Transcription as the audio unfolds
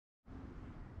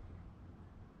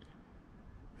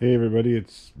Hey everybody,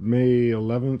 it's May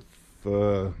 11th.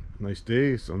 Nice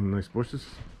day, some nice bushes.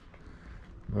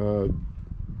 I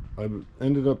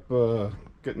ended up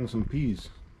getting some peas.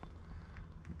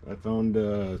 I found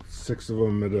 6 of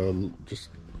them at just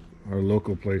our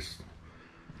local place.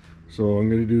 So I'm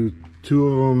going to do 2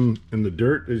 of them in the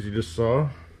dirt, as you just saw.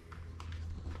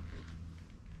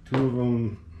 2 of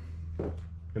them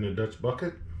in a Dutch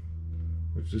bucket,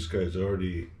 which this guy's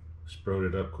already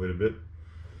sprouted up quite a bit.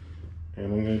 And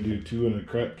I'm going to do 2 in a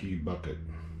kratky bucket.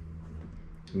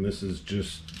 And this is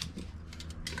just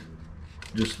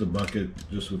the bucket,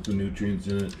 just with the nutrients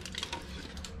in it.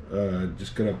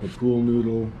 Just cut up a pool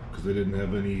noodle because I didn't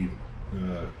have any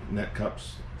net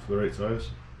cups for the right size.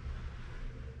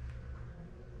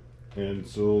 And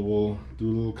so we'll do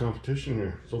a little competition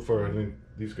here. So far I think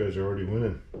these guys are already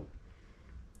winning.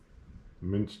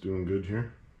 Mint's doing good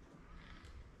here.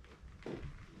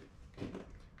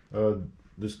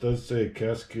 This does say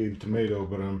Cascade tomato,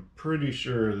 but I'm pretty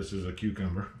sure this is a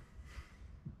cucumber.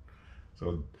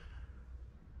 So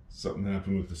something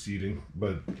happened with the seeding,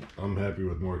 but I'm happy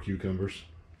with more cucumbers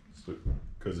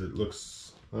because it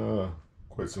looks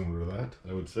quite similar to that,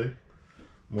 I would say.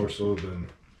 More so than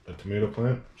a tomato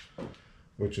plant,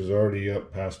 which is already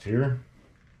up past here.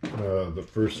 The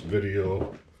first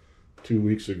video 2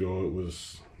 weeks ago, it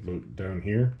was down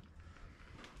here.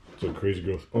 So crazy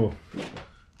growth. Oh,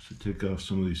 should take off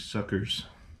some of these suckers.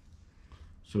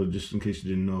 So just in case you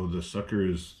didn't know, the sucker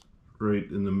is right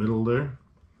in the middle there,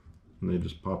 and they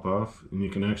just pop off, and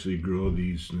you can actually grow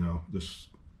these now. Just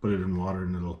put it in water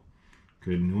and it'll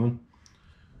create a new one.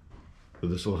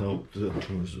 But this will help.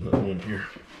 There's another one here.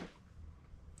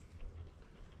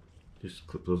 Just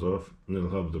clip those off and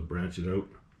it'll help to branch it out.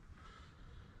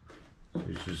 So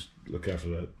you just look after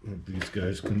that. These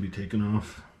guys can be taken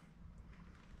off.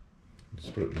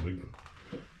 Just put it in the big.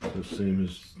 The same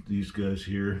as these guys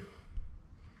here.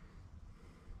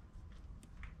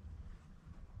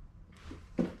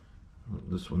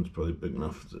 This one's probably big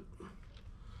enough that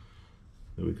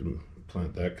we can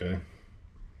plant that guy.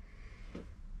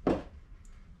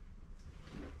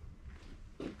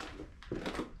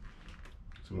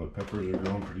 Some of the peppers are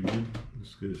growing pretty good.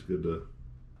 This guy's got a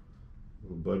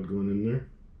little bud going in there.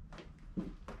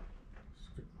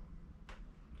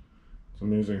 It's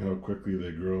amazing how quickly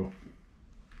they grow.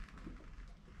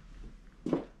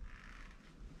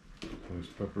 Those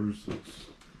peppers, that's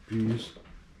peas.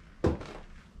 And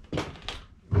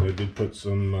I did put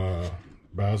some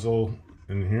basil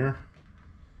in here.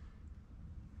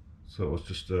 So it was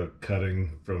just a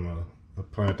cutting from a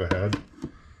plant I had.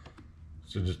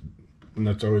 So and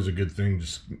that's always a good thing.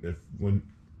 Just if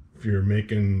you're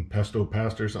making pesto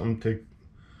pasta or something,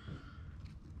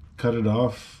 cut it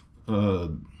off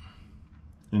and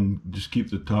just keep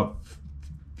the top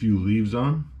few leaves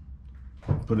on.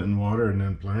 Put it in water and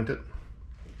then plant it.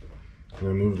 And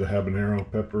I moved the habanero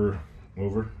pepper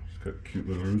over. It's got cute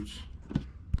little roots.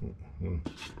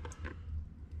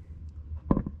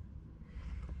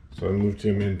 So I moved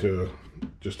him into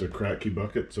just a kratky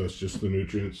bucket, so it's just the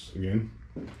nutrients again.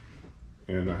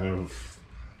 And I have,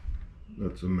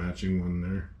 that's a matching one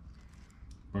there.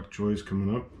 Bok choy's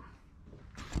coming up.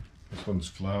 This one's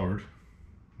flowered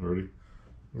already.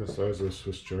 The size of a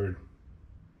Swiss chard.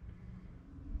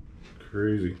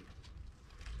 Crazy.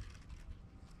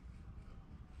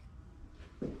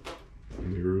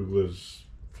 And the arugula's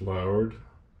flowered.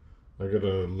 I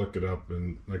gotta look it up,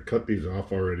 and I cut these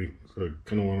off already, so I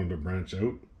kind of wanted to branch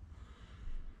out.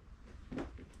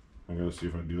 I gotta see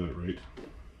if I do that right.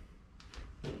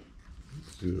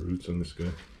 Let's do the roots on this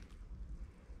guy.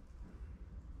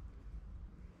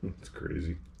 It's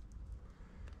crazy.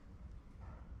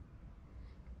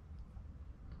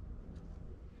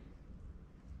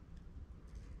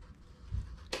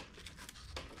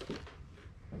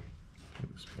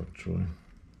 This bok choy.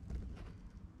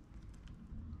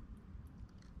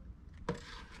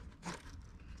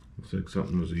 Looks like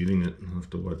something was eating it. I'll have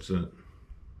to watch that.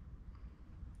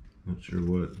 Not sure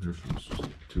what. It's just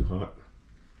too hot.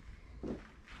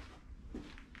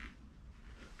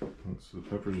 So the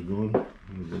peppers are going.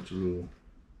 And a bunch of little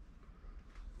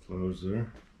flowers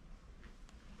there.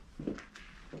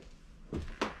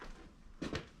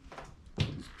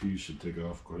 These peas should take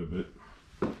off quite a bit.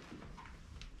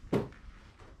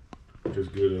 Which is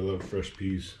good. I love fresh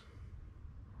peas.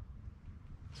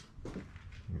 Got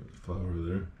the flower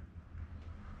there.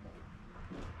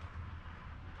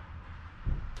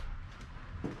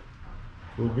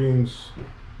 Cool beans.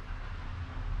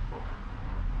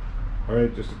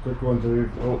 Alright, just a quick one today.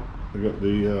 Oh, I got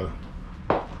the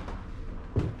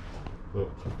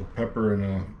pepper in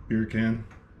a beer can.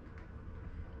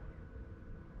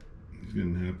 He's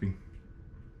getting happy.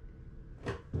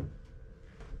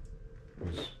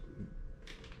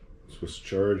 Swiss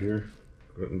chard here,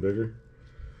 getting bigger.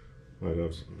 Might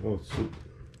have some. Oh,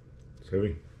 it's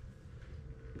heavy.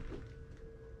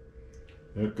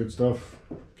 Yeah, good stuff.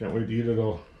 Can't wait to eat it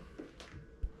all.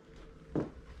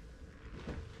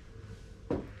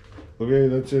 Okay,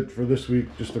 that's it for this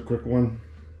week. Just a quick one.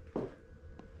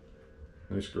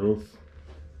 Nice growth.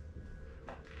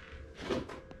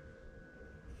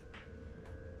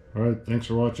 Alright, thanks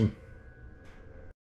for watching.